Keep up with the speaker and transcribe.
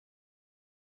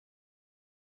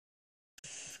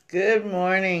Good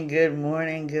morning, good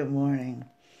morning, good morning.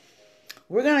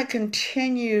 We're going to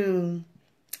continue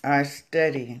our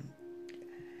study,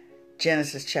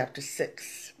 Genesis chapter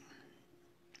 6.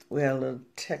 We had a little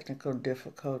technical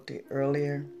difficulty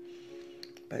earlier,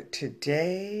 but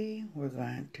today we're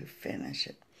going to finish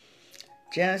it.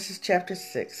 Genesis chapter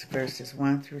 6, verses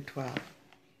 1 through 12.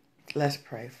 Let's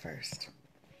pray first.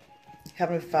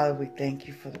 Heavenly Father, we thank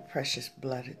you for the precious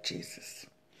blood of Jesus.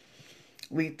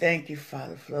 We thank you,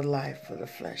 Father, for the life of the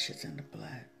flesh is in the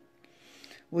blood.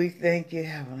 We thank you,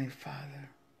 Heavenly Father.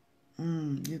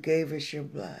 You gave us your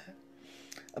blood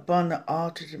upon the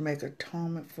altar to make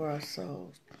atonement for our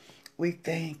souls. We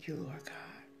thank you, Lord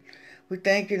God. We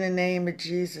thank you in the name of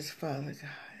Jesus, Father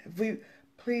God. If we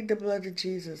plead the blood of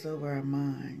Jesus over our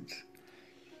minds,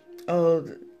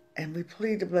 and we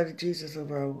plead the blood of Jesus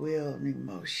over our will and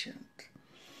emotions.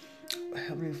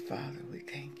 Heavenly Father, we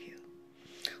thank you.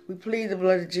 We plead the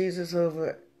blood of Jesus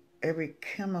over every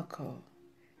chemical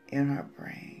in our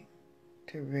brain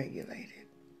to regulate it,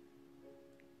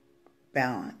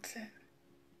 balance it,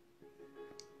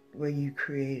 where you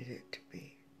created it to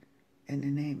be, in the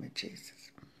name of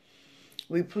Jesus.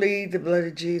 We plead the blood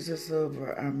of Jesus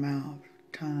over our mouth,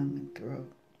 tongue, and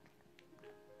throat,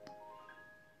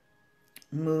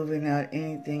 moving out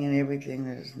anything and everything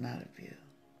that is not of you.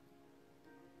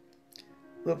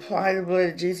 We apply the blood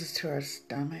of Jesus to our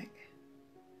stomach,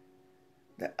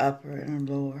 the upper and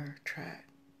lower tract.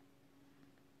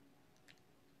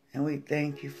 And we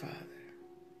thank you, Father.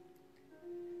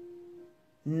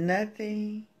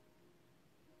 Nothing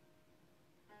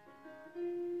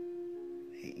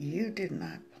that you did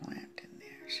not plant in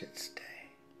there should stay.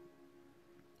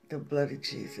 The blood of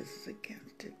Jesus is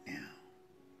against it now.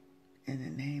 In the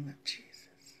name of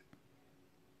Jesus.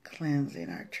 Cleansing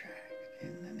our tract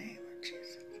in the name of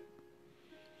Jesus.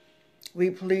 We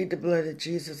plead the blood of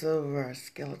Jesus over our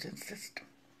skeleton system,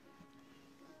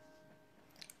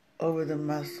 over the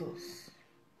muscles,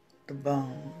 the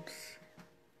bones,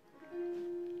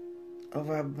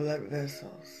 over our blood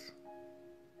vessels,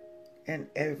 and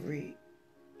every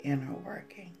inner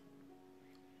working.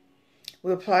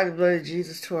 We apply the blood of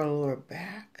Jesus to our lower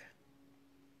back.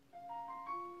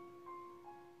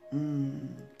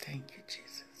 Thank you,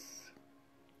 Jesus.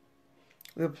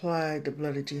 We apply the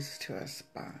blood of Jesus to our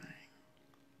spine.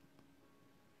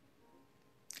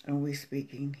 And we're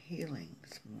speaking healing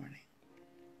this morning.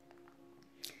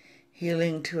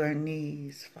 Healing to our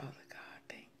knees, Father God,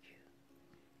 thank you.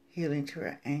 Healing to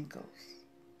our ankles,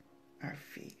 our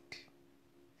feet,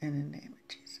 in the name of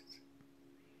Jesus.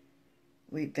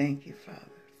 We thank you,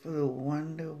 Father, for the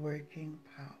wonder-working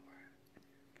power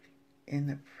in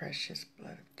the precious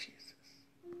blood of Jesus.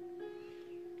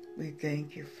 We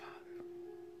thank you, Father.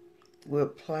 We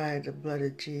apply the blood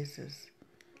of Jesus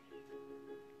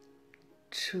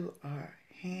to our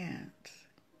hands.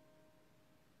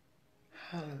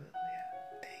 Hallelujah.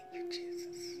 Thank you,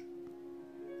 Jesus.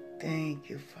 Thank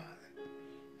you, Father,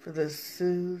 for the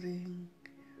soothing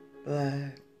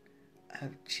blood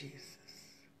of Jesus.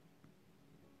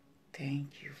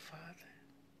 Thank you, Father.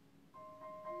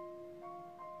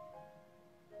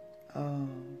 Oh,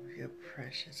 your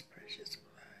precious, precious blood.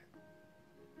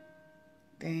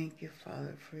 Thank you,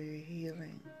 Father, for your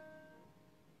healing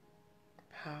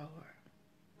power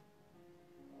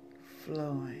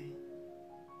flowing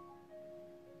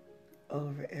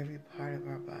over every part of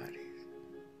our bodies.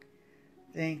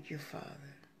 Thank you,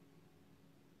 Father.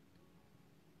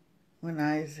 When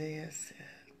Isaiah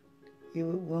said, you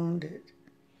were wounded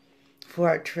for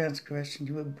our transgression,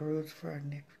 you were bruised for our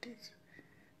iniquities,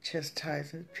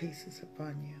 chastisement pieces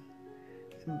upon you,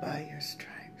 and by your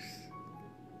stripes,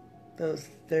 those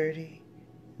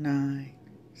 39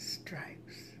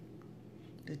 stripes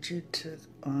that you took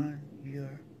on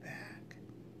your back,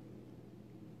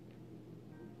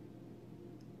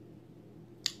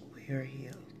 we are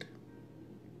healed.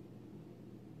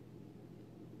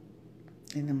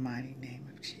 In the mighty name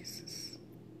of Jesus.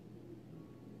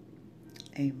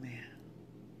 Amen.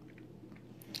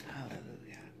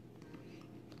 Hallelujah.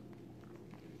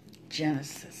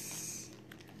 Genesis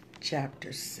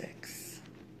chapter 6,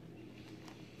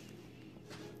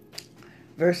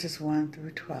 verses 1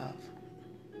 through 12.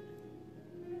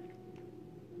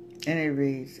 And it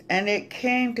reads, And it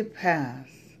came to pass,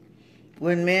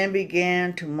 when men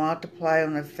began to multiply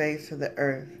on the face of the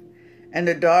earth, and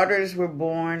the daughters were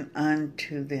born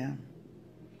unto them,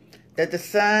 that the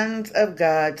sons of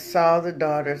God saw the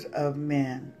daughters of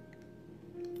men,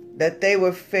 that they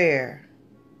were fair,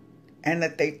 and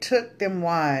that they took them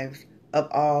wives of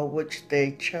all which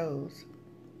they chose.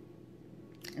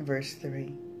 In verse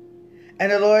 3.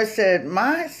 And the Lord said,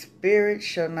 my spirit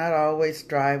shall not always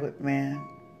strive with man,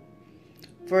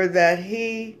 for that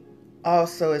he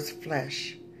also is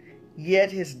flesh,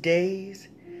 yet his days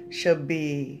shall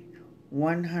be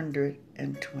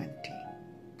 120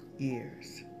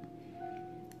 years.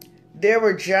 There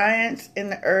were giants in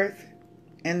the earth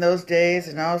in those days,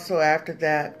 and also after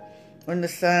that, when the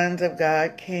sons of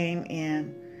God came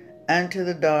in unto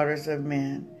the daughters of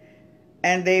men,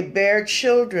 and they bare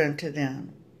children to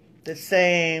them. The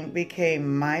same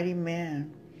became mighty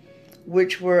men,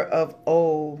 which were of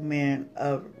old, men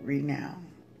of renown.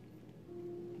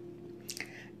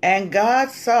 And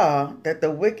God saw that the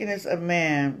wickedness of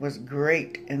man was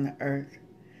great in the earth,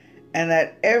 and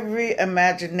that every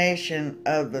imagination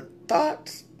of the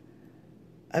thoughts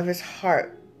of his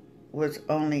heart was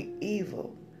only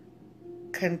evil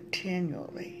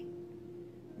continually.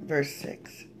 Verse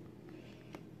 6.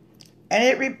 And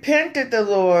it repented the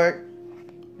Lord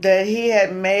that he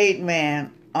had made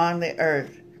man on the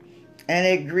earth, and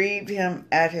it grieved him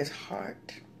at his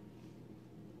heart.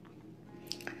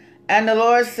 And the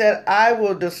Lord said, I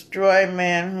will destroy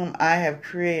man whom I have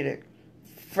created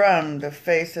from the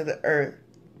face of the earth,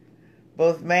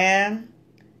 both man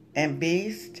and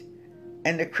beast,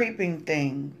 and the creeping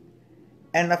thing,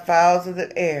 and the fowls of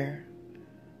the air,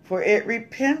 for it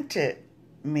repented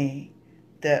me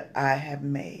that I have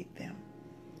made them.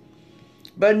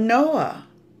 But Noah,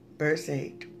 verse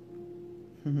 8,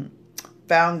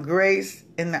 found grace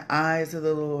in the eyes of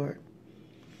the Lord.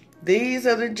 These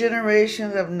are the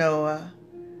generations of Noah.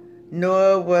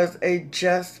 Noah was a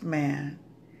just man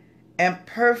and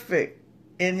perfect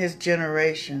in his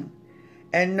generation,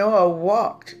 and Noah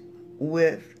walked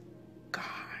with God.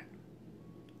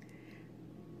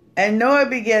 And Noah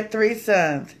begat 3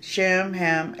 sons, Shem,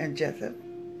 Ham, and Japheth.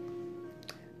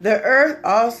 The earth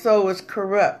also was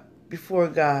corrupt before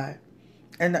God,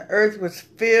 and the earth was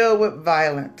filled with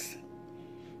violence.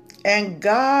 And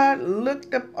God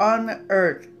looked upon the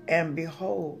earth, and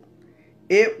behold,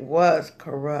 it was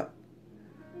corrupt,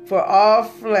 for all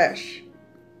flesh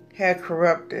had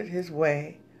corrupted his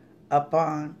way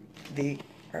upon the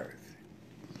earth.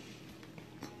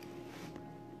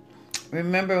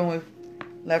 Remember when we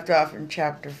left off in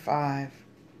chapter 5,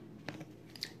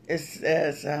 it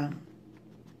says,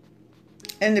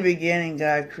 in the beginning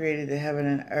God created the heaven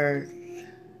and earth,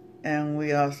 and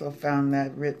we also found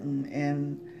that written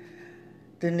in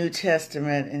the New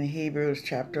Testament in Hebrews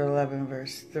chapter 11,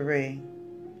 verse 3.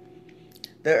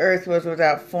 The earth was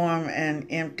without form and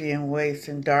empty and waste,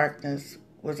 and darkness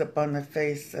was upon the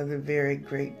face of the very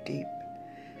great deep.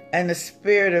 And the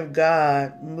Spirit of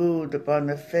God moved upon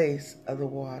the face of the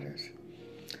waters.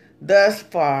 Thus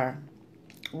far,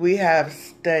 we have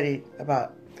studied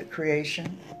about the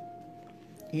creation,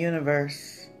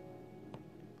 universe,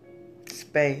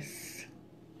 space,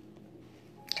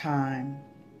 time,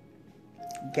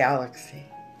 galaxy,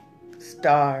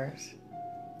 stars,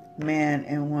 man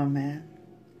and woman,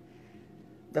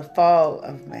 the fall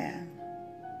of man,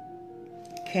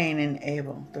 Cain and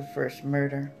Abel, the first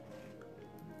murder,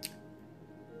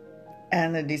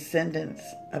 and the descendants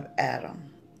of Adam.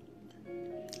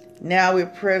 Now we're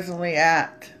presently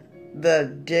at the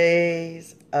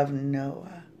days of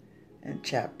Noah in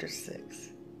chapter 6.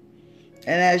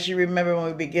 And as you remember when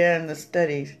we began the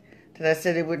studies, that I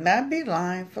said it would not be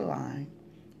line for line,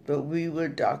 but we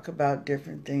would talk about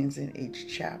different things in each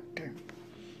chapter.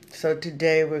 So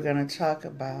today we're going to talk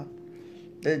about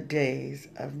the days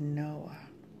of Noah.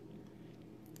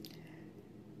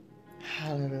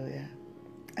 Hallelujah.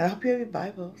 I hope you have your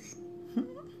Bibles.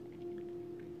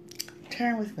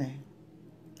 Turn with me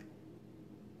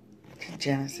to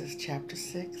Genesis chapter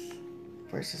 6,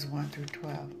 verses 1 through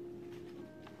 12.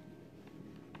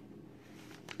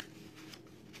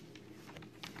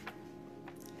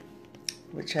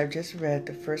 Which I've just read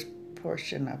the first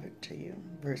portion of it to you,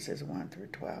 verses 1 through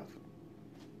 12.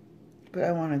 But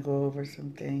I want to go over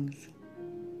some things,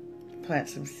 plant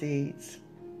some seeds.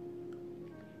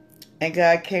 And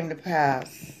God came to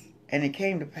pass, and it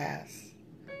came to pass,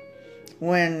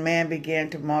 when man began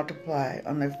to multiply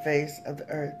on the face of the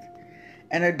earth,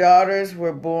 and their daughters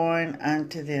were born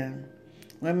unto them.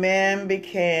 When man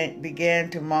began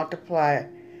to multiply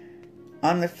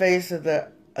on the face of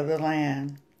the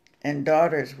land, and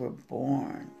daughters were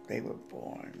born. They were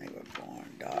born,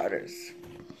 daughters.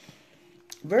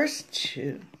 Verse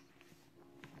 2,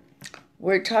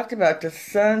 where it talked about the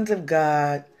sons of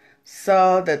God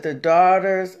saw that the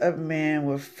daughters of men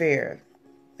were fair,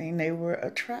 and they were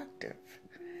attractive.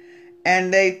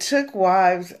 And they took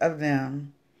wives of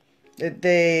them that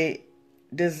they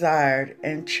desired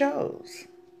and chose.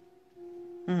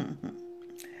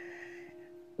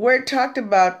 where it talked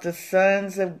about the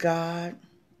sons of God,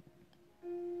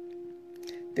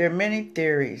 there are many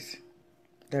theories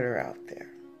that are out there.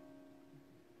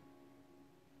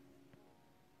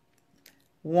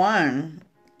 One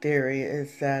theory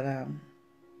is that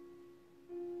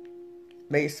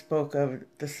they spoke of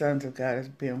the sons of God as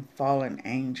being fallen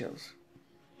angels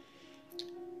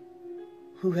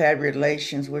who had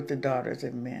relations with the daughters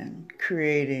of men,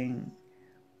 creating,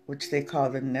 which they call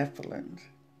the Nephilims,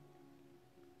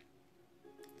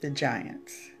 the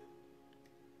giants.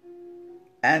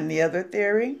 And the other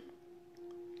theory,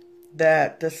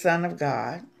 that the Son of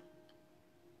God,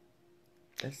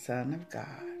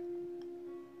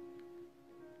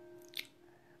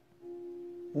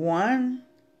 one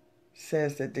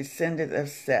says the descendant of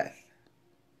Seth,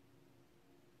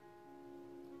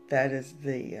 that is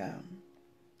the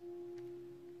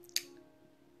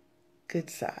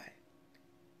good side.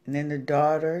 And then the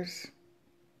daughters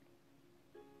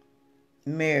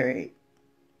married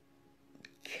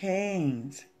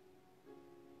Cain's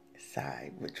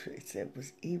side, which they said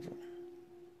was evil.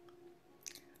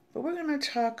 But we're going to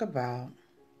talk about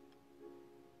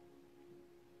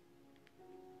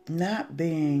not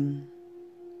being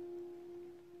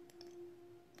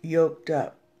yoked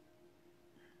up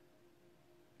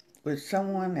with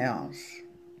someone else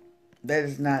that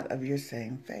is not of your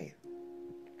same faith.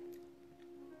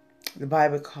 The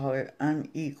Bible calls it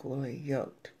unequally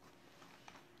yoked.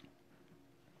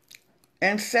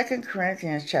 In 2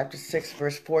 Corinthians chapter 6,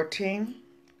 verse 14,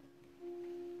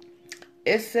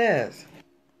 it says,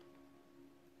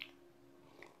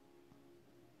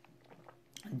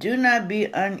 "Do not be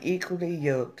unequally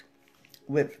yoked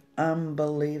with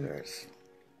unbelievers.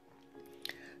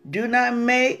 Do not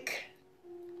make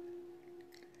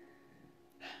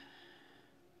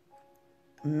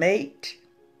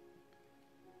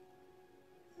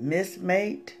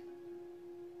mismate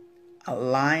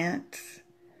alliance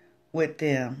with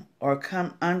them, or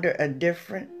come under a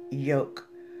different yoke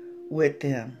with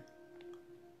them,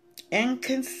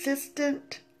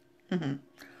 inconsistent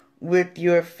with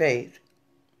your faith.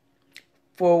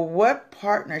 For what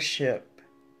partnership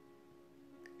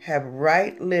have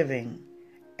right living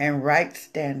and right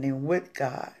standing with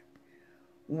God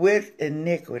with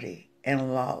iniquity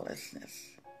and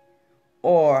lawlessness?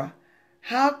 Or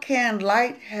how can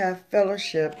light have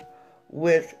fellowship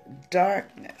with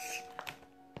darkness?"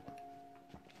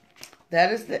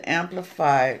 That is the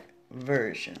amplified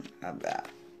version of that.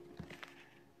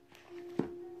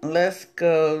 Let's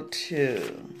go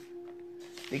to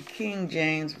the King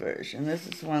James Version. This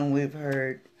is one we've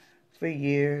heard for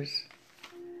years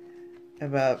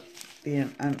about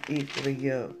being unequally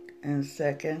yoked. In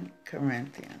 2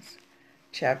 Corinthians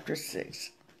chapter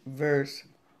 6, verse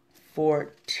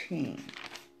 14.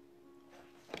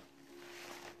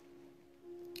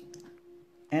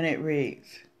 And it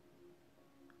reads,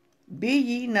 "Be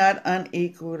ye not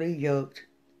unequally yoked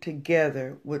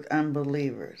together with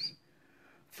unbelievers.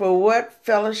 For what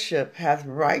fellowship hath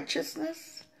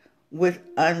righteousness with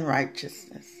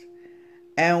unrighteousness?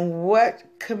 And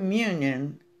what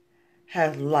communion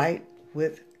hath light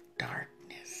with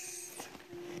darkness?"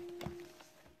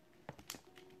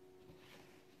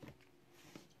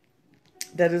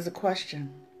 That is a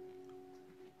question.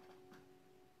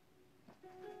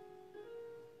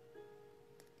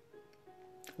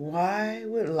 Why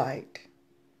would light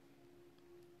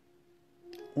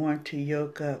want to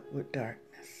yoke up with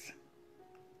darkness?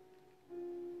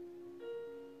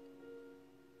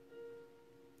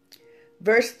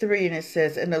 Verse 3, and it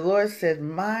says, "And the Lord said,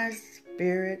 My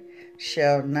spirit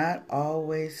shall not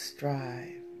always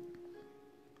strive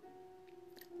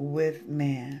with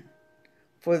man,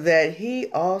 for that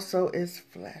he also is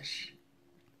flesh."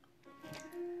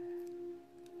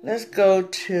 Let's go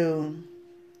to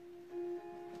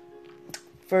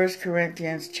 1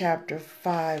 Corinthians chapter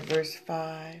 5, verse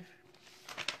 5.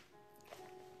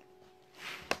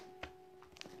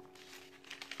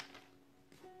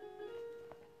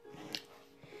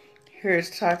 Here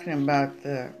it's talking about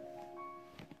the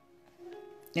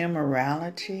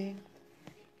immorality.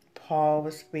 Paul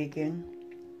was speaking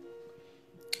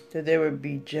that there would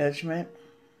be judgment.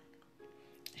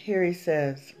 Here he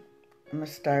says, I'm going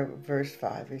to start with verse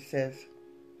 5. He says,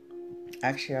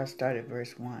 actually I'll start at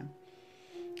verse 1.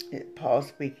 Paul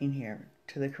speaking here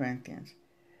to the Corinthians.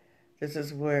 This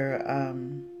is where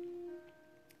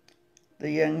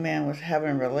the young man was having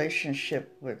a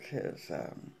relationship with his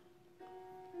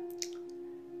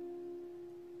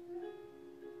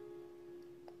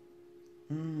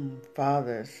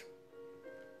father's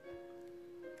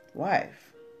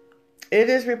wife. "It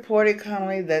is reported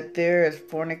commonly that there is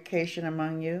fornication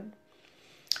among you,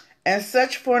 and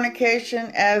such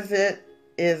fornication as it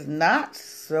is not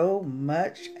so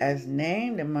much as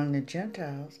named among the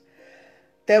Gentiles,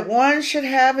 that one should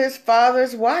have his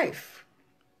father's wife.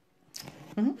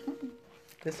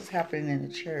 This is happening in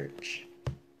the church.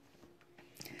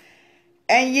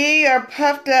 And ye are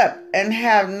puffed up, and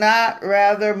have not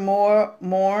rather more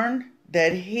mourned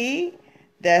that he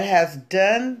that has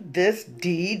done this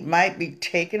deed might be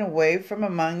taken away from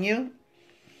among you?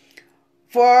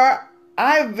 For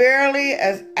I verily,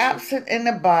 as absent in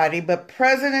the body, but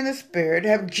present in the spirit,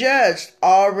 have judged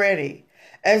already,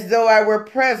 as though I were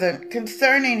present,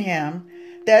 concerning him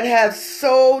that hath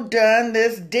so done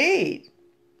this deed.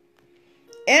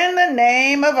 In the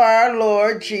name of our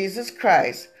Lord Jesus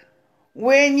Christ,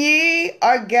 when ye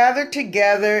are gathered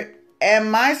together,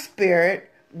 and my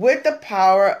spirit, with the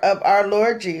power of our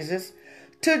Lord Jesus,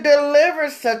 to deliver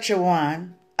such a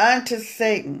one unto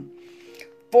Satan,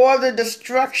 for the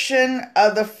destruction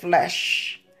of the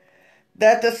flesh,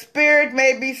 that the spirit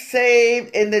may be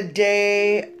saved in the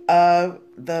day of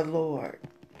the Lord.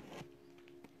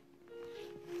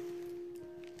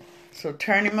 So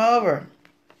turn him over.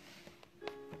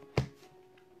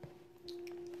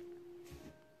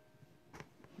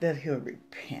 That he'll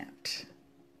repent,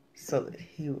 so that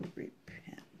he will repent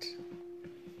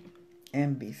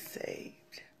and be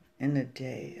saved in the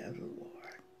day of the Lord.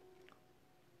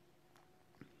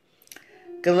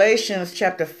 Galatians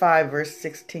chapter 5 verse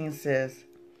 16 says,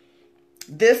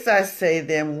 This I say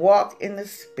then, walk in the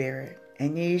Spirit,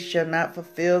 and ye shall not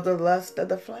fulfill the lust of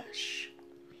the flesh.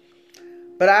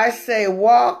 But I say,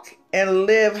 walk and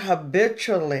live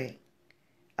habitually.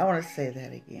 I want to say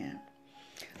that again.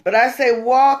 But I say,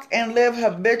 walk and live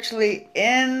habitually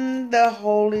in the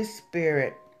Holy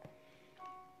Spirit,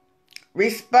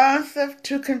 responsive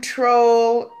to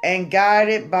control and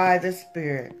guided by the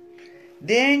Spirit.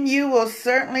 Then you will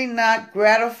certainly not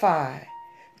gratify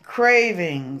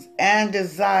cravings and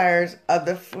desires of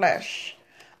the flesh,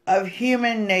 of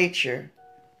human nature,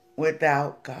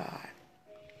 without God.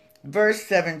 Verse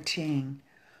 17,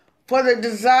 For the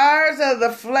desires of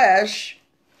the flesh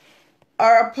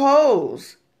are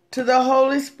opposed to the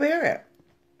Holy Spirit.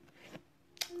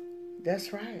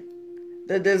 That's right.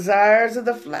 The desires of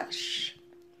the flesh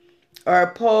are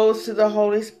opposed to the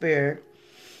Holy Spirit,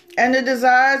 and the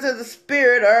desires of the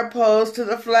Spirit are opposed to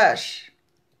the flesh.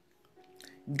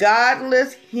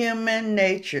 Godless human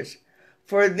natures,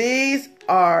 for these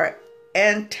are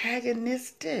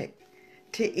antagonistic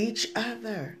to each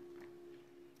other.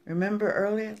 Remember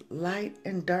earlier, light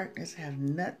and darkness have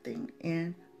nothing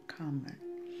in common.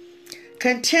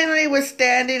 Continually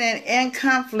withstanding and in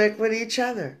conflict with each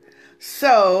other,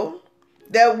 so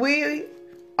that we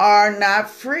are not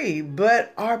free,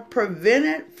 but are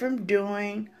prevented from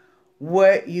doing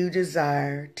what you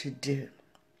desire to do.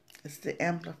 It's the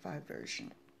Amplified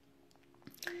Version.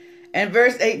 And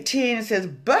verse 18, it says,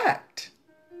 But,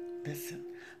 listen,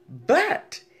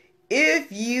 but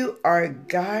if you are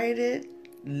guided,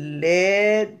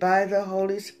 led by the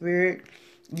Holy Spirit,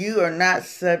 you are not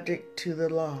subject to the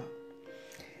law.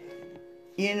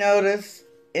 You notice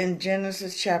in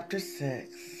Genesis chapter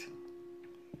 6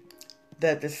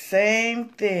 that the same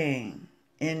thing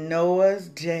in Noah's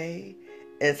day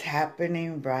is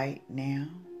happening right now.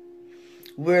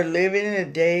 We're living in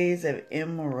the days of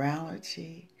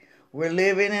immorality. We're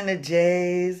living in the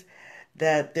days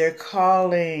that they're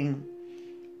calling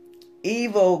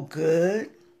evil good.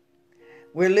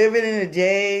 We're living in the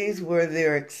days where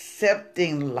they're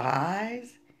accepting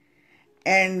lies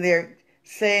and they're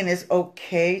saying it's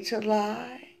okay to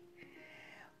lie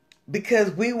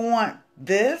because we want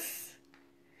this,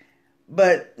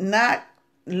 but not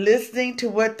listening to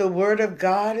what the Word of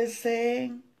God is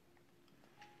saying.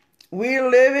 We're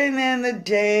living in the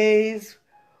days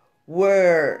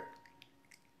where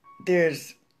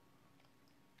there's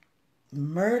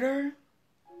murder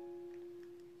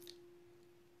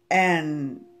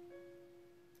and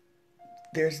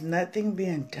there's nothing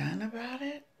being done about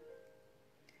it.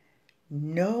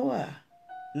 Noah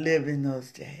lived in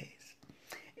those days.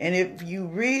 And if you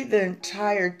read the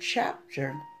entire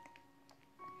chapter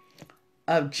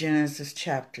of Genesis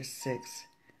chapter 6,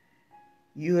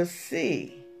 you will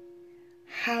see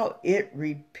how it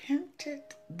repented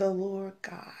the Lord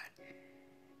God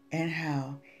and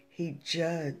how he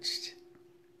judged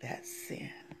that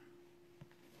sin.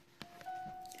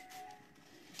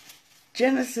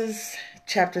 Genesis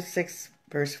chapter 6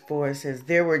 verse 4 says,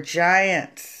 There were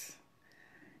giants.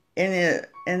 In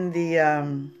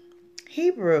the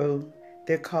Hebrew,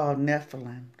 they're called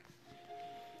Nephilim,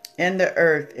 in the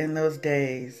earth in those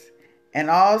days. And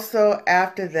also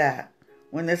after that,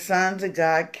 when the sons of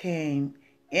God came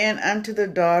in unto the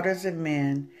daughters of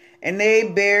men, and they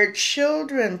bare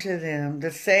children to them.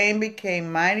 The same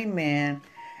became mighty men,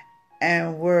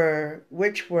 and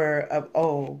which were of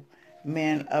old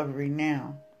men of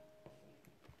renown.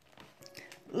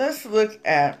 Let's look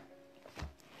at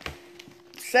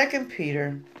 2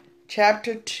 Peter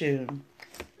chapter 2,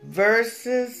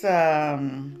 verses 4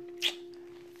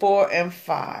 and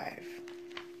 5.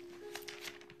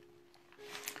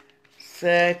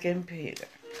 2 Peter.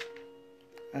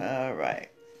 All right.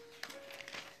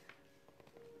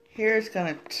 Here it's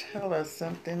going to tell us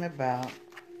something about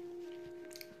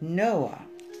Noah.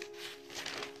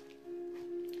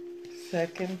 2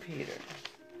 Peter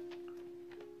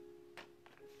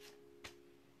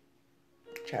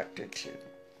chapter 2,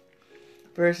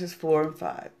 verses 4 and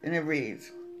 5. And it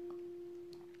reads,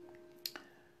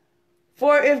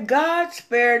 For if God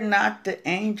spared not the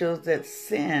angels that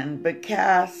sinned, but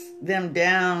cast them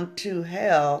down to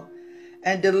hell,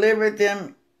 and delivered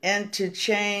them into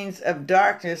chains of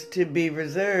darkness to be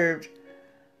reserved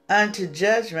unto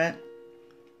judgment,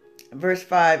 verse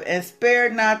 5, and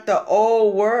spared not the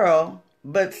whole world,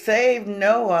 but saved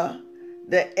Noah,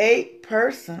 the 8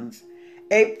 persons,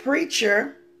 a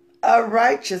preacher of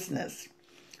righteousness,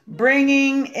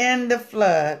 bringing in the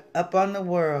flood upon the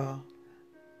world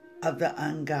of the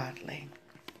ungodly.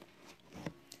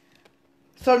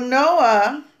 So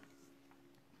Noah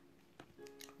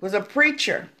was a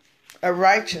preacher of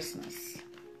righteousness.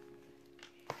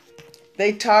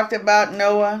 They talked about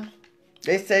Noah.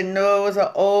 They said Noah was an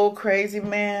old crazy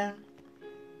man.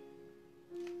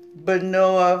 But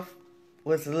Noah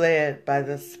was led by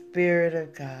the Spirit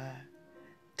of God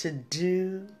to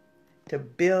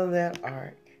build that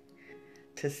ark,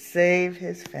 to save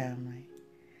his family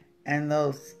and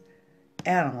those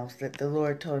animals that the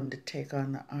Lord told him to take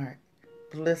on the ark.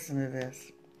 But listen to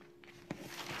this.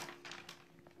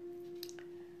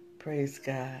 Praise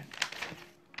God.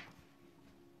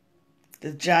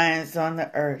 The giants on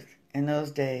the earth in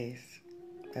those days,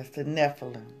 that's the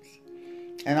Nephilims.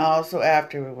 And also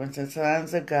afterward, when the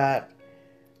sons of God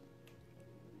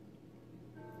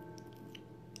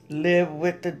lived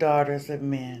with the daughters of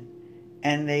men,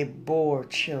 and they bore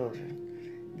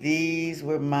children. These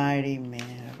were mighty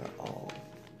men of old.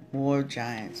 More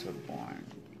giants were born.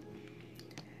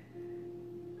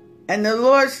 And the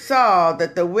Lord saw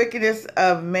that the wickedness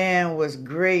of man was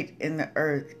great in the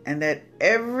earth, and that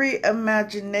every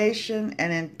imagination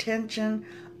and intention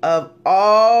of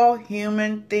all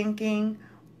human thinking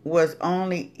was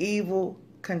only evil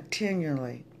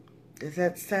continually. Does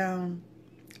that sound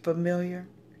familiar?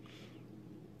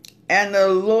 And the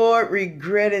Lord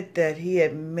regretted that he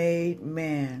had made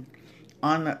man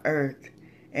on the earth,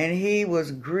 and he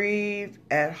was grieved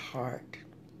at heart.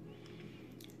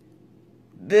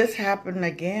 This happened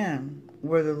again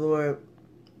where the Lord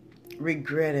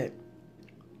regretted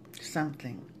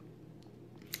something.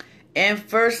 In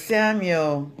 1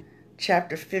 Samuel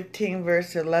chapter 15,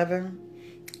 verse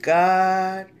 11,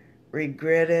 God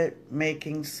regretted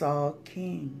making Saul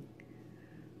king,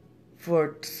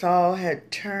 for Saul had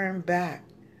turned back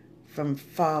from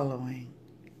following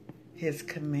his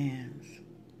commands.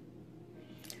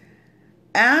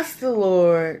 Ask the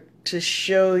Lord to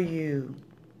show you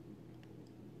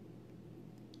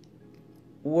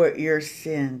what your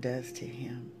sin does to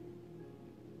him.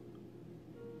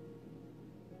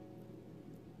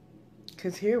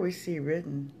 Because here we see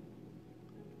written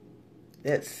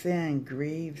that sin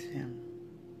grieves him.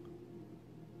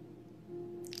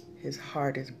 His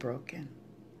heart is broken.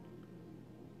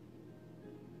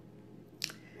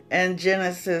 And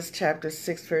Genesis chapter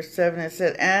 6, verse 7, it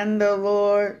said, And the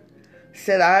Lord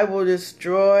said, I will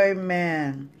destroy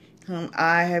man whom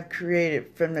I have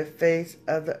created from the face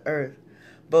of the earth,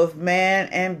 both man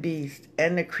and beast,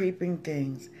 and the creeping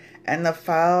things, and the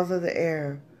fowls of the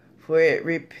air, for it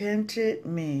repented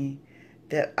me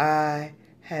that I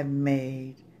have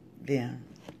made them.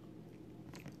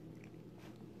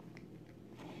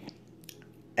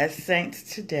 As saints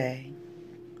today,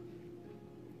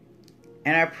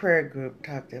 and our prayer group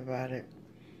talked about it,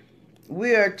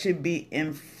 we are to be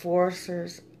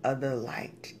enforcers of the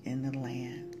light in the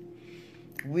land.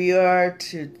 We are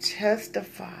to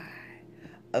testify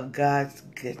of God's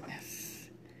goodness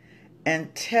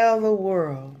and tell the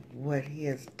world what he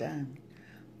has done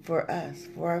for us,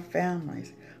 for our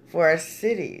families, for our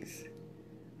cities,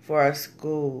 for our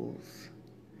schools,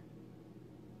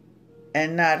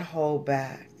 and not hold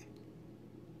back,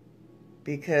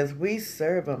 because we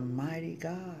serve a mighty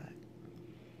God.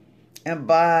 And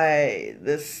by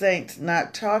the saints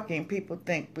not talking, people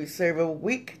think we serve a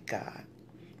weak God.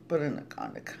 But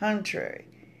on the contrary,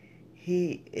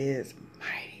 he is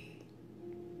mighty.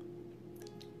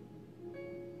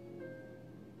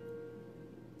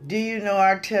 Do you know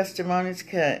our testimonies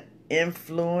can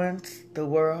influence the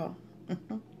world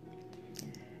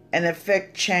and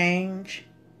affect change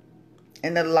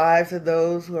in the lives of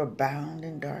those who are bound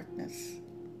in darkness?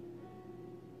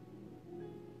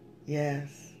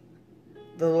 Yes,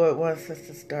 the Lord wants us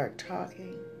to start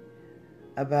talking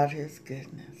about His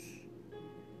goodness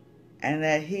and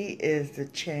that He is the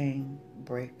chain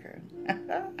breaker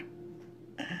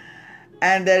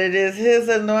and that it is His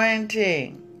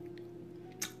anointing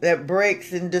that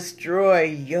breaks and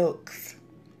destroys yokes.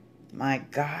 My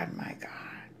God, my God.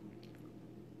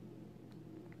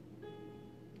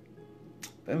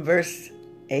 In verse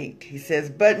 8, he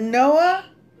says, but Noah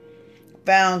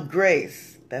found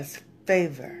grace, that's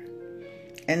favor,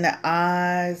 in the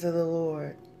eyes of the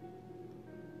Lord.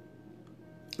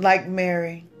 Like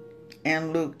Mary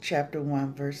in Luke chapter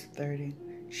 1, verse 30,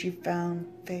 she found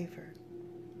favor.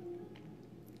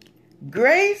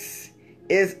 Grace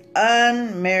is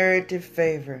unmerited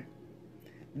favor.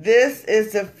 This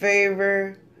is the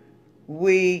favor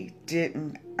we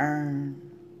didn't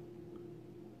earn.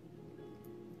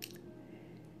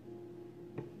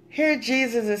 Here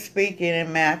Jesus is speaking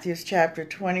in Matthew chapter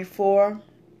 24,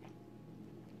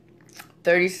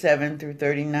 37 through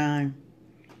 39.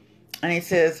 And he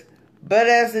says, but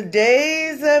as the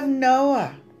days of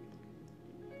Noah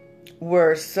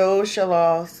were, so shall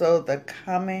also the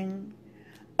coming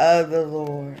of the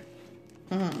Lord,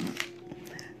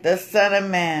 the Son of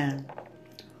Man.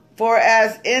 For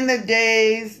as in the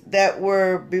days that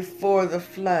were before the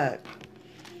flood,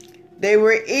 they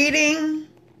were eating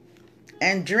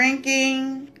and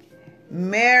drinking,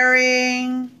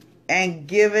 marrying, and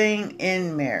giving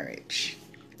in marriage,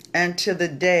 until the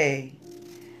day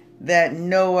that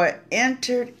Noah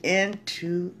entered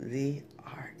into the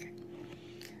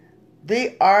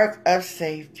ark of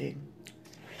safety.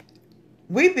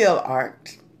 We build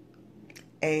arks,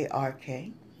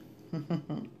 A-R-K,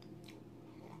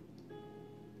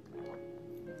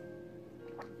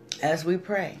 as we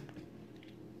pray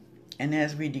and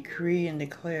as we decree and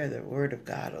declare the word of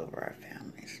God over our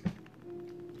families,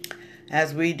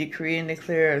 as we decree and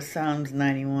declare Psalms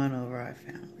 91 over our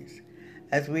families,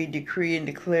 as we decree and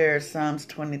declare Psalms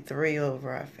 23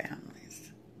 over our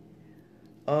families.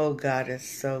 Oh, God is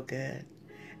so good.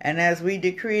 And as we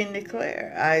decree and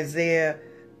declare Isaiah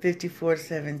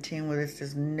 54:17, where it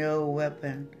says, no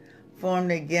weapon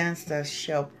formed against us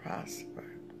shall prosper.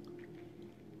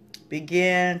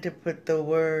 Begin to put the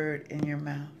word in your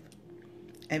mouth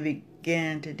and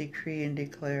begin to decree and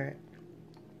declare it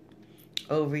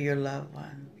over your loved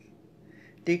ones.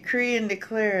 Decree and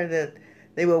declare that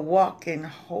they will walk in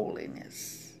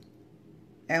holiness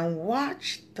and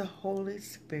watch the Holy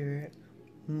Spirit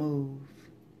move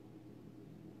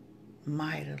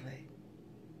mightily.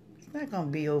 It's not going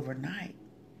to be overnight,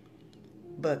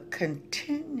 but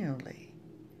continually.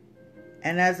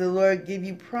 And as the Lord give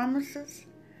you promises,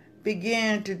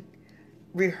 begin to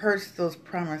rehearse those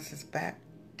promises back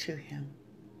to Him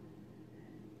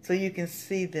so you can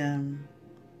see them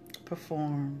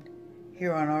performed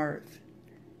here on earth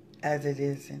as it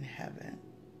is in heaven.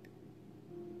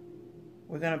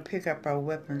 We're going to pick up our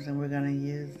weapons and we're going to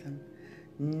use them.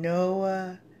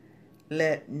 Noah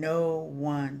let no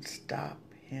one stop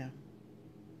him.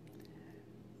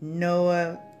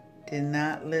 Noah did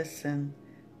not listen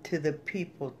to the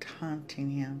people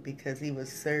taunting him because he was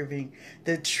serving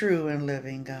the true and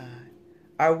living God.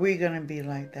 Are we going to be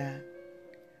like that?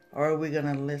 Or are we going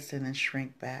to listen and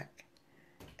shrink back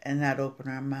and not open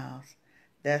our mouths?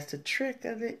 That's the trick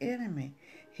of the enemy.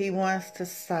 He wants to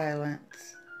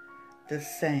silence the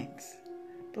saints.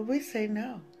 But we say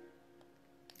no.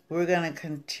 We're going to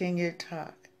continue to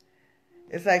talk.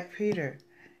 It's like Peter.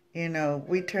 You know,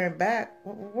 we turn back.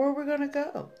 Where are we going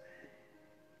to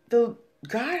go?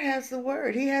 God has the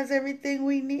word. He has everything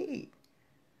we need.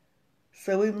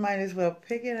 So we might as well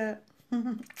pick it up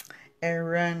and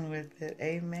run with it.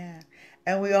 Amen.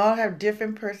 And we all have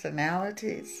different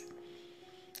personalities.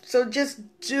 So just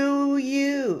do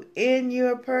you in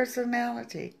your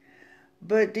personality.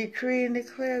 But decree and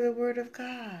declare the word of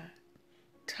God.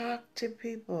 Talk to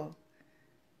people.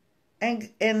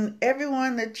 And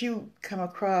everyone that you come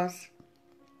across,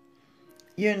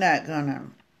 you're not going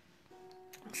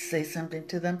to say something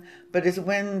to them. But it's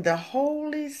when the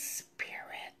Holy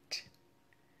Spirit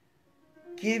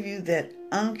give you that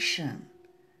unction,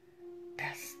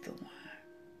 that's the one.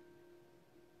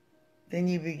 Then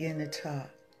you begin to talk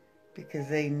because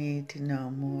they need to know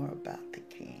more about the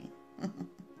King.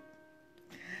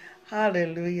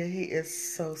 Hallelujah. He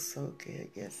is so, so good.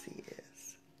 Yes, He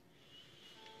is.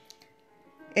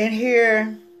 And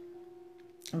here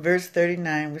verse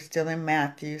 39, we're still in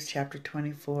Matthew chapter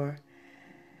 24.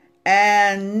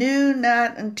 And knew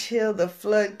not until the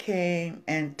flood came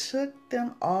and took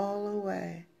them all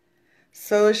away.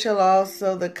 So shall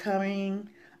also the coming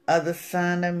of the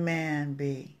Son of Man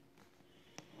be.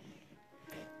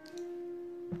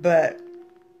 But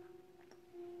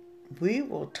we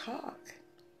will talk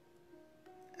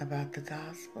about the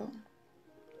gospel,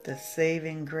 the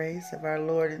saving grace of our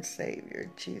Lord and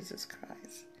Savior, Jesus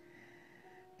Christ.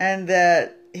 And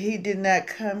that he did not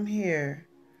come here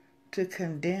to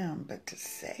condemn, but to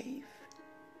save.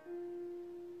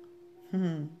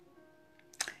 In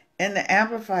the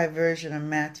Amplified version of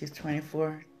Matthew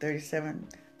 24, 37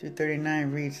 through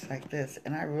 39 reads like this,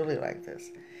 and I really like this.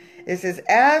 It says,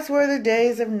 as were the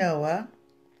days of Noah,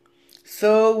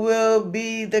 so will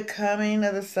be the coming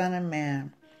of the Son of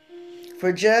Man.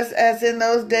 For just as in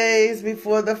those days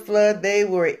before the flood they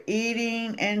were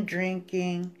eating and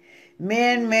drinking,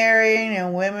 men marrying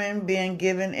and women being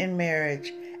given in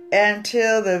marriage,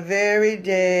 until the very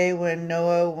day when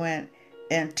Noah went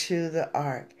into the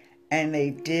ark, and they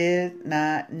did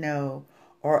not know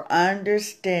or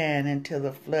understand until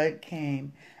the flood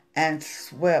came and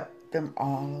swept them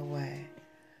all away.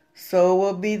 So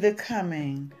will be the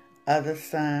coming of the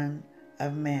Son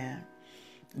of Man.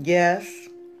 Yes,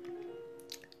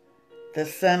 the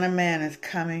Son of Man is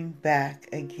coming back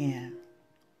again.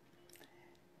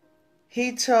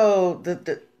 He told,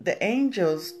 the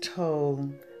angels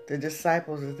told the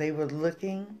disciples as they were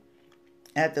looking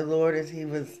at the Lord as he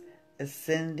was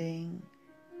ascending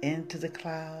into the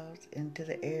clouds, into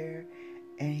the air,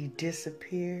 and he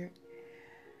disappeared.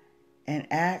 In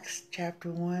Acts chapter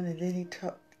 1, and then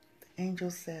the angel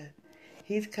said,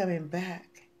 he's coming back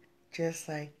just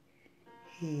like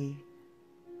he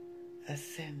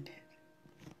ascended.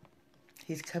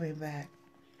 He's coming back.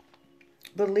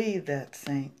 Believe that,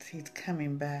 saints. He's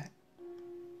coming back.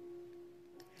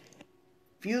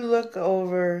 If you look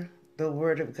over the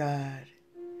Word of God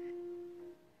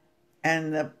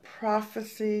and the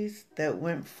prophecies that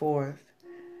went forth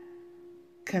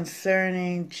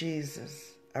concerning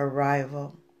Jesus'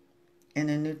 arrival in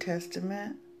the New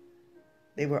Testament,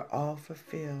 they were all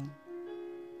fulfilled.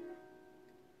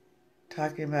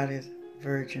 Talking about his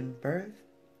virgin birth,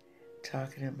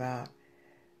 talking about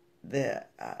the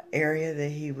area that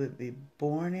he would be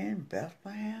born in,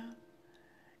 Bethlehem,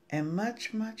 and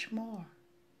much, much more.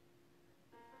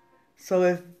 So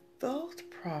if those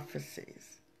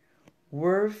prophecies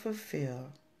were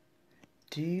fulfilled,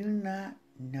 do you not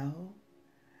know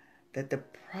that the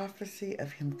prophecy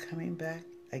of him coming back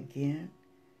again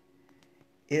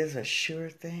is a sure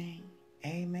thing?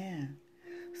 Amen.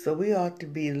 So we ought to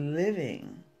be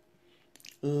living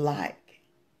like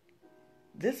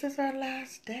this is our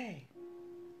last day.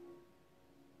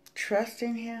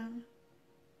 Trusting him,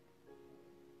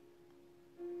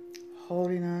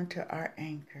 holding on to our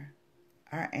anchor.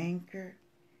 Our anchor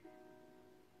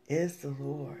is the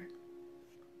Lord.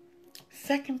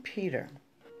 2 Peter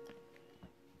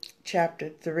chapter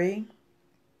 3,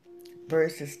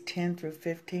 verses 10 through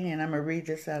 15, and I'm going to read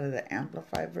this out of the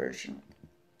Amplified version,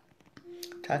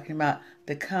 talking about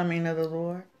the coming of the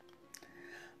Lord.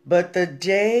 But the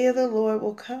day of the Lord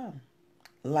will come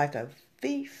like a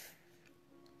thief,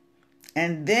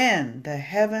 and then the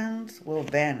heavens will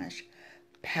vanish,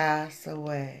 pass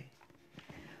away,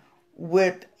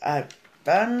 with a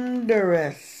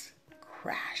thunderous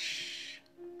crash.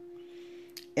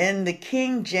 In the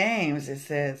King James it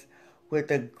says, with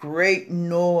a great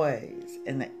noise,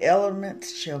 and the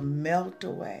elements shall melt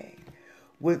away,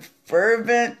 with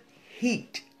fervent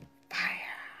heat, fire.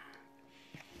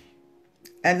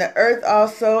 And the earth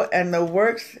also and the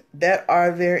works that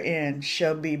are therein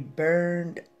shall be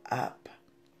burned up.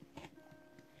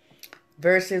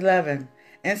 Verse 11,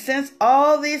 and since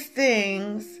all these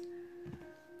things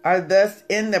are thus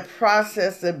in the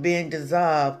process of being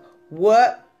dissolved,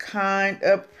 what kind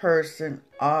of person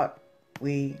ought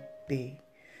we be?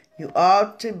 You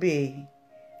ought to be,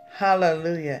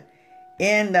 hallelujah,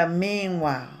 in the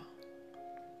meanwhile,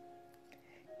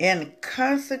 in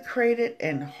consecrated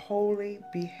and holy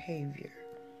behavior,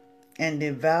 and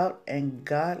devout and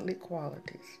godly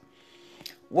qualities,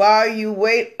 while you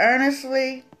wait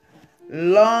earnestly,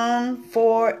 long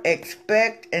for,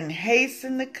 expect, and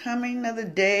hasten the coming of the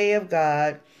day of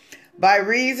God, by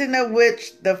reason of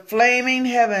which the flaming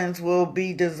heavens will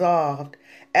be dissolved,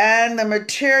 and the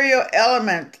material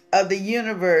elements of the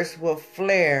universe will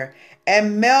flare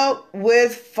and melt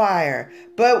with fire.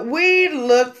 But we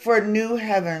look for new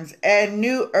heavens and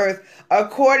new earth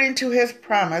according to his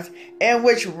promise, in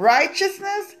which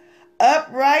righteousness,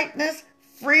 uprightness,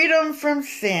 freedom from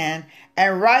sin,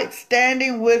 and right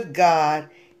standing with God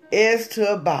is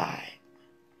to abide.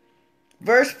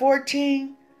 Verse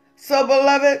 14, so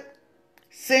beloved,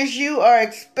 since you are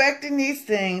expecting these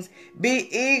things, be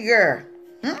eager.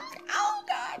 Oh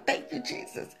God, thank you,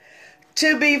 Jesus.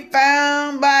 To be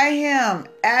found by him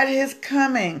at his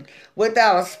coming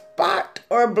without a spot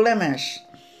or blemish,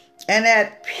 and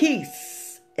at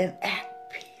peace,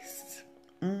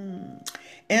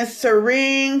 in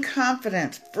serene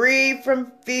confidence, free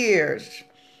from fears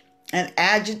and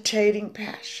agitating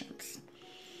passions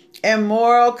and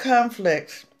moral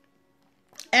conflicts,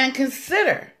 and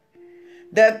consider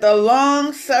that the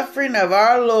long suffering of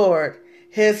our Lord,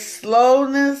 his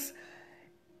slowness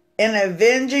in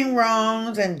avenging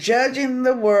wrongs and judging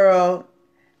the world,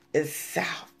 is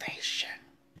salvation,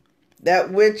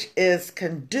 that which is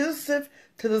conducive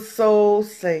to the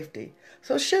soul's safety.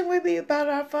 So shouldn't we be about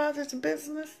our Father's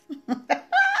business?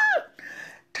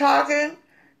 Talking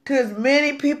to as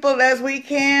many people as we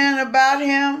can about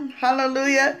him,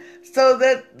 hallelujah, so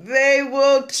that they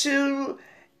will too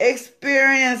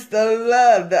experience the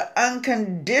love, the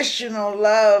unconditional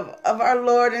love of our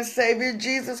Lord and Savior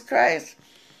Jesus Christ.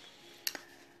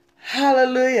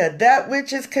 Hallelujah. That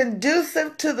which is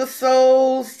conducive to the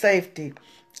soul's safety,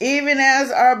 even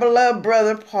as our beloved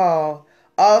brother Paul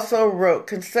also wrote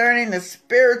concerning the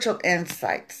spiritual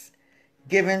insights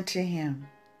given to him.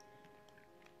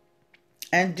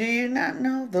 And do you not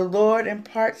know the Lord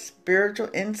imparts spiritual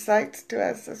insights to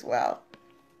us as well?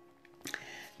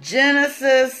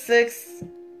 Genesis 6,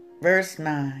 verse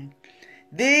 9.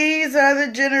 These are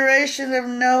the generations of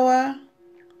Noah.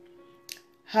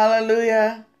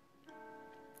 Hallelujah.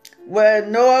 Where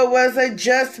Noah was a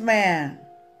just man,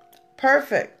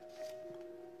 perfect.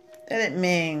 That didn't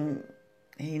mean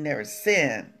he never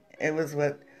sinned. It was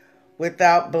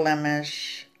without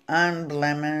blemish,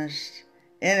 unblemished,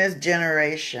 in his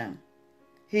generation.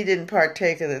 He didn't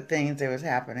partake of the things that was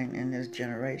happening in his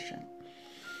generation.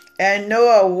 And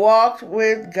Noah walked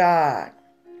with God.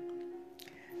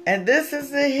 And this is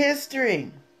the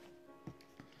history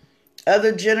of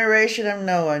the generation of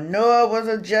Noah. Noah was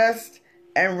a just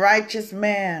and righteous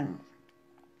man,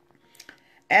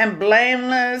 and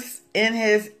blameless in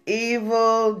his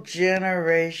evil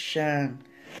generation.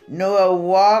 Noah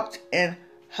walked in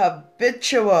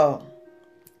habitual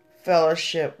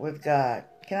fellowship with God.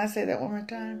 Can I say that one more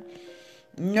time?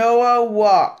 Noah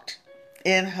walked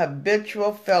in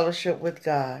habitual fellowship with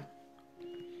God.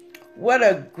 What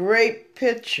a great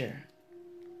picture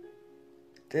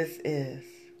this is.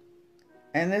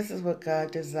 And this is what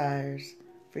God desires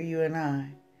for you and I,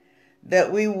 that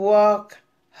we walk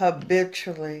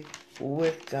habitually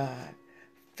with God,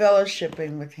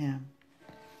 fellowshipping with him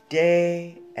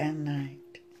day and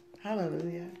night.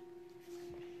 Hallelujah.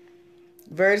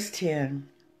 Verse 10.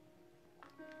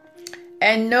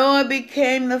 And Noah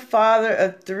became the father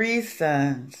of 3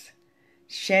 sons,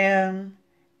 Shem,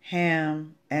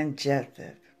 Ham, and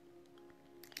Japheth.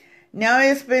 Now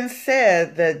it's been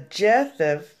said that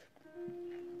Japheth's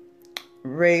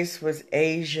race was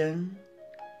Asian,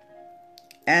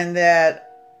 and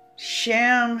that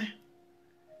Shem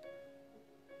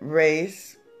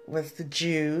race was the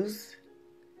Jews,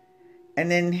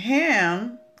 and then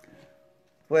Ham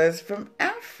was from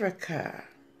Africa.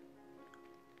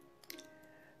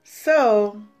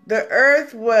 So the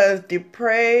earth was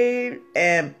depraved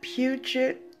and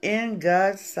putrid in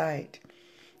God's sight,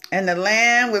 and the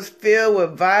land was filled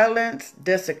with violence,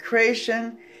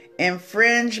 desecration,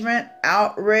 infringement,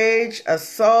 outrage,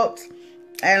 assaults,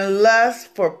 and lust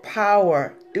for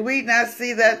power. Do we not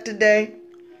see that today?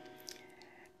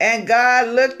 And God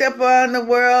looked upon the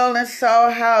world and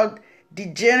saw how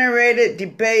degenerated,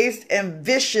 debased, and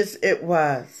vicious it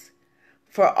was.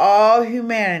 For all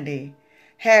humanity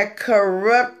had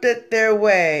corrupted their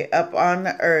way upon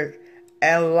the earth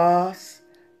and lost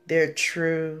their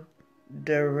true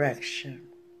direction.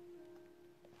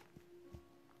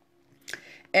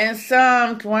 In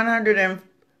Psalms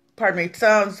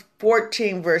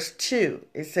 14 verse 2,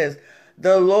 it says,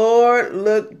 "The Lord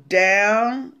looked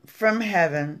down from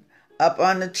heaven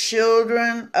upon the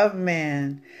children of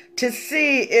men to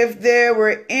see if there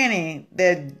were any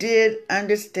that did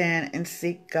understand and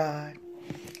seek God."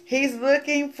 He's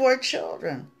looking for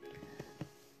children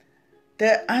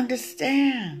that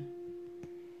understand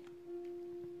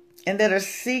and that are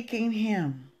seeking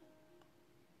him.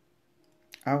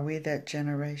 Are we that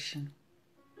generation?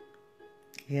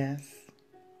 Yes,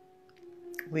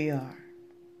 we are.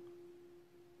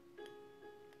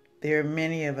 There are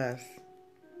many of us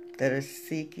that are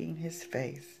seeking his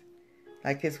face.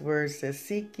 Like his word says,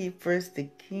 seek ye first the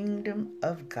kingdom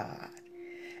of God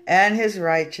and his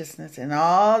righteousness, and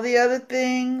all the other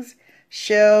things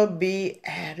shall be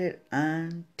added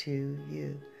unto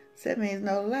you. So that means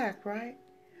no lack, right?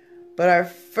 But our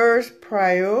first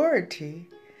priority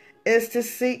is to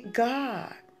seek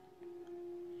God.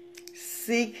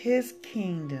 Seek his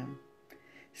kingdom.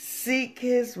 Seek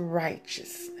his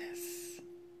righteousness.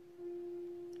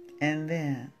 And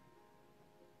then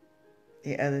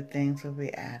the other things will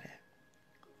be added.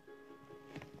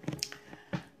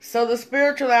 So the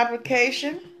spiritual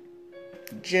application,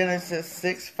 Genesis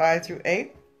 6, 5 through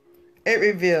 8, it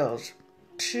reveals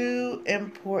two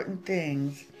important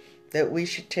things that we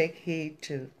should take heed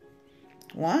to.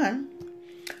 One,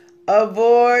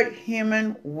 avoid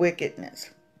human wickedness.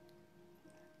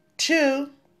 Two,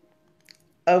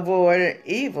 avoid an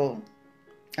evil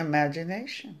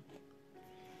imagination.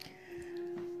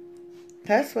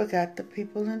 That's what got the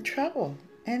people in trouble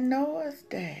in Noah's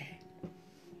day.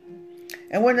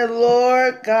 And when the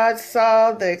Lord God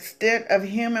saw the extent of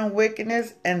human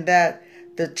wickedness and that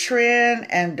the trend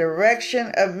and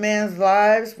direction of men's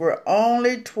lives were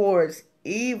only towards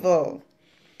evil,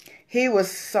 he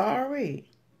was sorry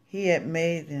he had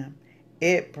made them.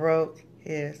 It broke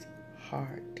his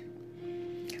heart.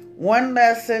 One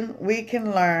lesson we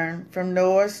can learn from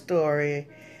Noah's story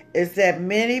is that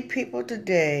many people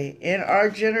today in our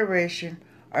generation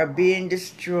are being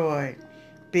destroyed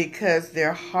because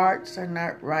their hearts are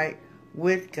not right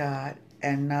with God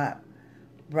and not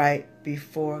right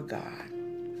before God.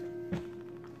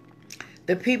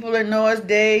 The people in Noah's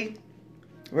day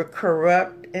were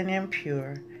corrupt and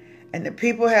impure, and the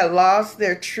people had lost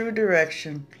their true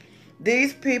direction.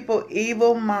 These people,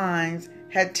 evil minds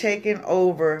had taken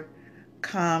over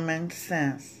common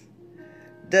sense.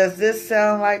 Does this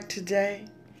sound like today?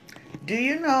 Do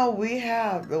you know we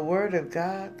have the Word of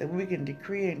God that we can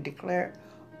decree and declare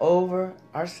over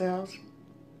ourselves?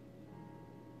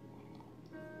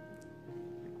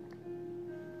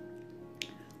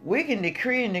 We can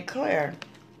decree and declare,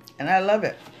 and I love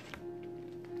it,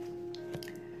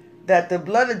 that the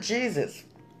blood of Jesus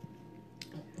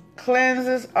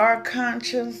cleanses our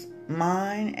conscious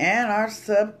mind and our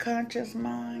subconscious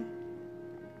mind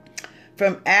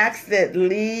from acts that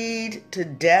lead to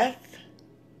death,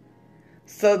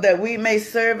 so that we may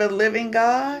serve a living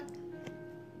God.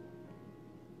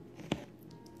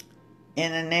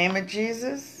 In the name of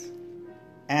Jesus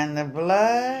and the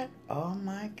blood, oh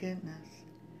my goodness,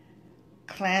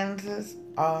 cleanses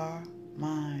our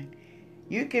mind.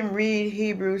 You can read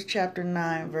Hebrews chapter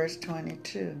 9, verse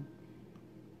 22.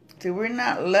 See, we're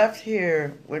not left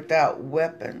here without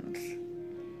weapons.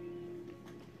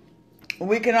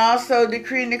 We can also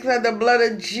decree and declare the blood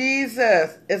of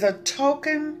Jesus is a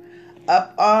token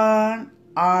upon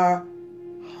our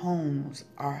homes,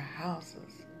 our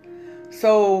houses.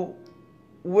 So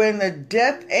when the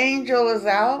death angel is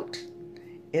out,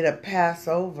 it'll pass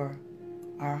over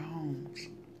our homes.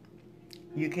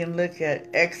 You can look at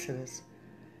Exodus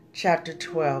chapter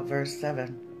 12, verse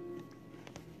 7.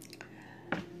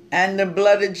 And the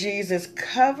blood of Jesus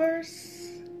covers,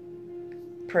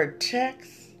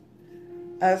 protects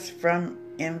us from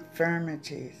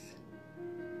infirmities.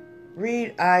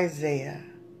 Read Isaiah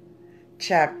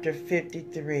chapter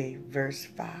 53, verse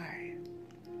 5.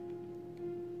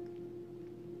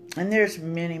 And there's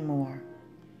many more.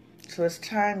 So it's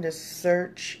time to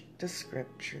search the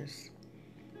scriptures.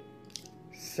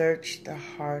 Search the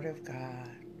heart of God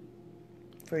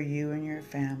for you and your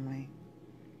family,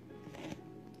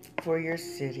 for your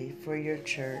city, for your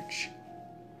church.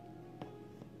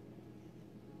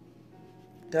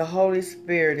 The Holy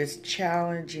Spirit is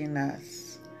challenging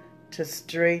us to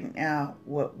straighten out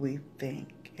what we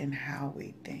think and how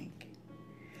we think.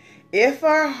 If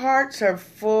our hearts are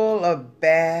full of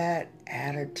bad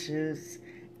attitudes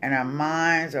and our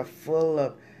minds are full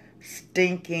of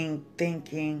stinking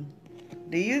thinking,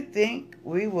 do you think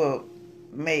we will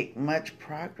make much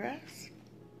progress?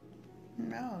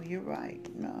 No, you're right.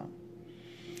 No.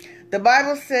 The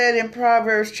Bible said in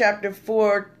Proverbs chapter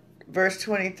 4, verse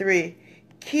 23,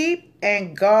 keep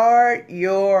and guard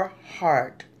your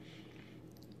heart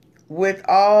with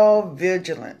all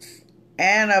vigilance,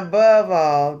 and above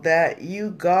all that you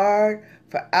guard,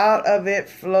 for out of it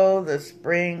flow the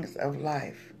springs of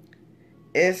life.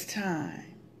 It's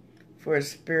time for a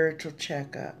spiritual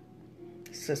checkup,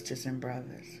 sisters and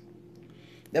brothers.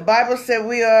 The Bible said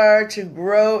we are to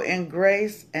grow in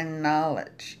grace and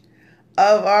knowledge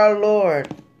of our Lord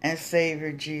and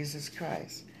Savior Jesus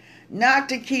Christ. Not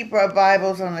to keep our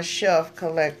Bibles on a shelf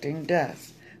collecting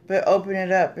dust, but open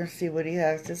it up and see what he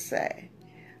has to say.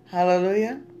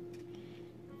 Hallelujah.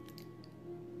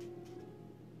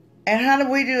 And how do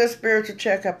we do a spiritual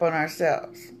checkup on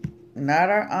ourselves? Not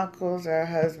our uncles, our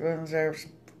husbands, our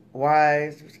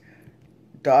wives,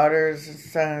 daughters, and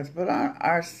sons, but on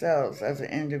ourselves as an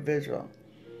individual.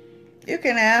 You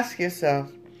can ask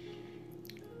yourself,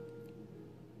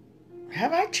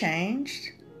 have I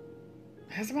changed?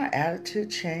 Has my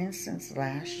attitude changed since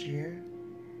last year?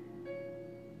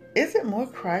 Is it more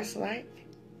Christ-like?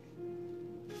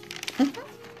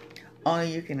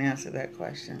 Only you can answer that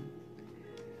question.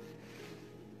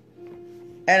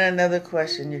 And another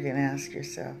question you can ask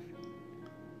yourself.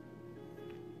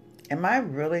 Am I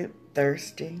really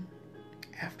thirsty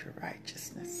after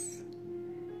righteousness?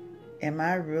 Am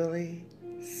I really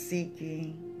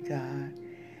seeking God?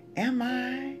 Am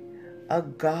I a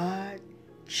God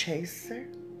chaser?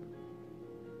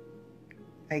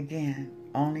 Again,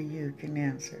 only you can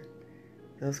answer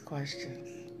those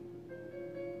questions.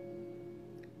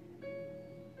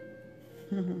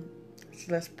 So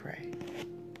let's pray.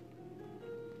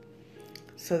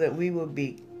 So that we will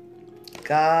be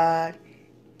God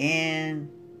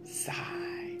inside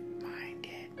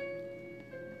minded.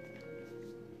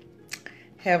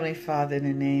 Heavenly Father, in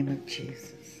the name of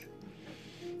Jesus,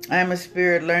 I am a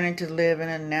spirit learning to live in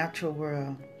a natural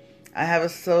world. I have a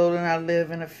soul and I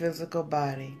live in a physical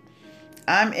body.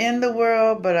 I'm in the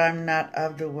world, but I'm not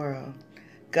of the world.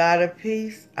 God of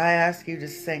peace, I ask you to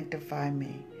sanctify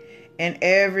me in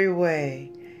every way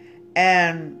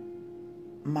and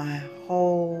my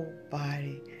whole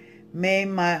body. May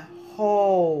my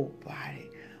whole body,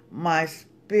 my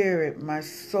spirit, my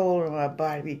soul, and my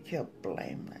body be kept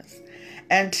blameless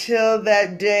until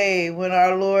that day when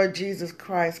our Lord Jesus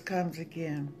Christ comes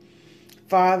again.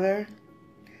 Father,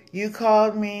 you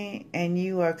called me and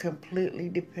you are completely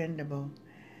dependable.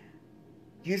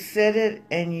 You said it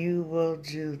and you will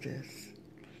do this.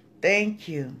 Thank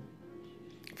you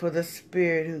for the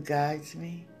Spirit who guides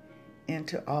me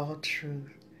into all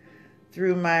truth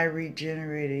through my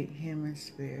regenerated human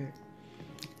spirit.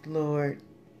 Lord,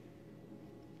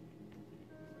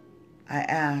 I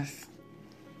ask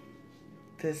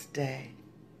this day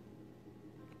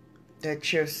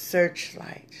that your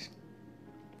searchlight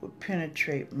will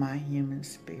penetrate my human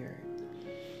spirit,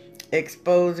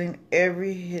 exposing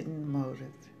every hidden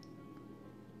motive,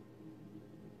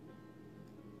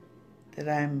 that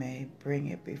I may bring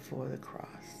it before the cross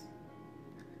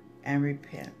and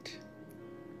repent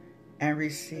and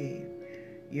receive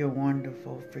your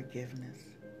wonderful forgiveness.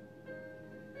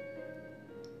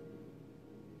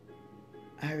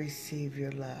 I receive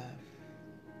your love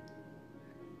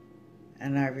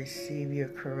and I receive your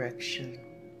correction.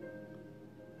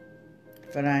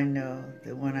 But I know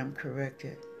that when I'm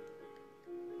corrected,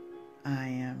 I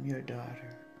am your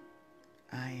daughter.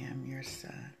 I am your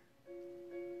son.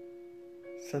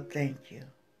 So thank you.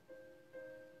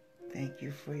 Thank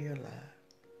you for your love.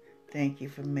 Thank you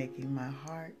for making my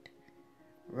heart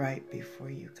right before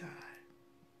you, God.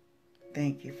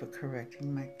 Thank you for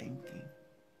correcting my thinking.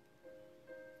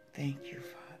 Thank you,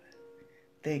 Father.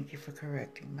 Thank you for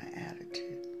correcting my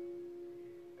attitude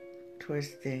towards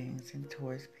things and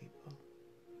towards people.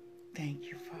 Thank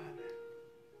you, Father.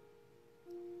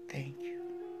 Thank you.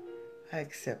 I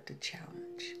accept the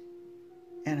challenge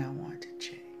and I want to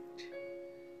change.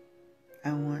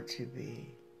 I want to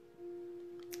be,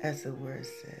 as the word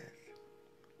says,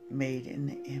 made in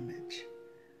the image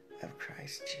of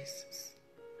Christ Jesus.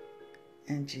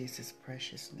 In Jesus'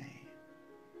 precious name,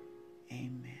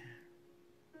 amen.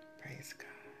 Praise God.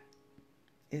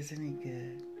 Isn't he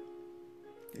good?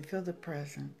 You feel the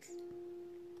presence.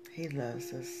 He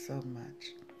loves us so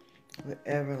much with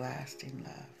everlasting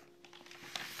love.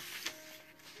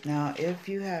 Now, if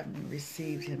you haven't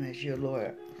received him as your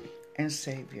Lord and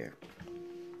Savior,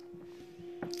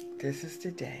 this is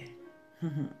the day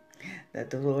that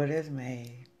the Lord has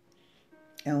made.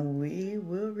 And we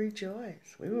will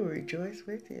rejoice. We will rejoice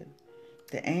with you.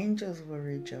 The angels will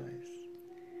rejoice.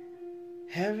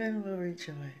 Heaven will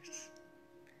rejoice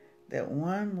that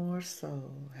one more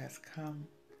soul has come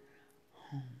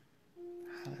home.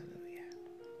 Hallelujah.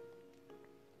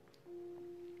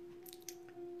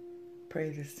 Pray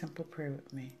this simple prayer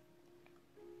with me.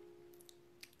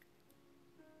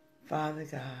 Father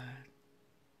God,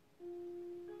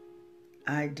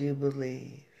 I do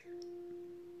believe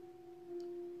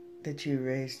that you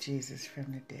raised Jesus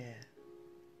from the dead.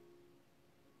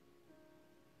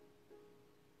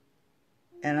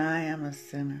 And I am a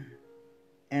sinner,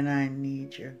 and I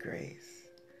need your grace.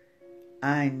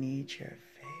 I need your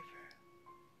favor.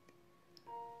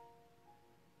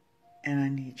 And I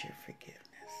need your forgiveness.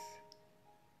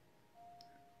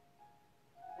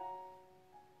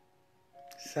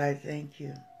 So I thank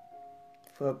you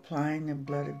for applying the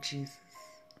blood of Jesus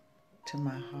to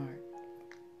my heart.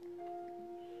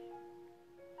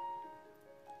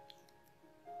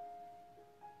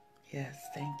 Yes,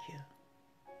 thank you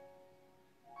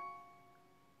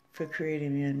for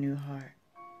creating me a new heart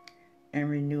and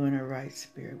renewing a right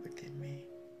spirit within me.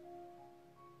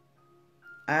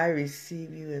 I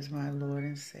receive you as my Lord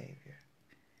and Savior,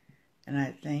 and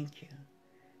I thank you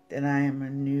that I am a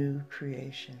new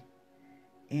creation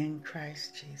in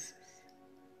Christ Jesus.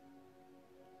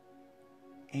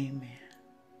 Amen.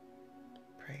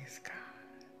 Praise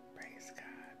God. Praise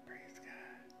God. Praise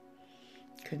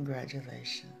God.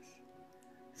 Congratulations.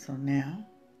 So now,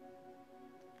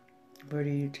 what are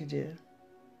you to do?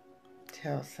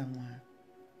 Tell someone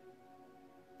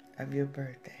of your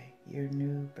birthday, your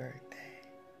new birthday.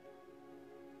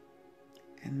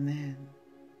 And then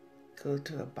go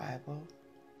to a Bible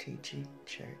teaching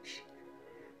church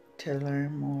to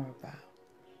learn more about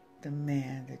the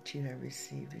man that you have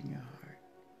received in your heart,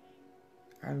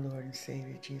 our Lord and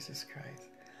Savior Jesus Christ,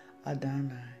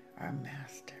 Adonai, our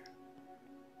Master,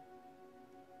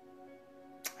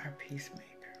 our peacemaker,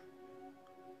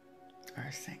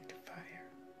 our sanctifier.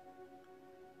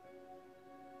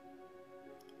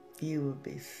 You will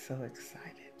be so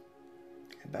excited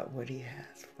about what he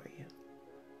has for you.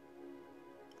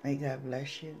 May God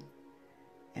bless you,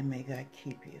 and may God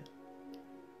keep you.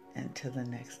 Until the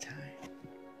next time,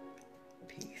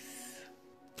 peace.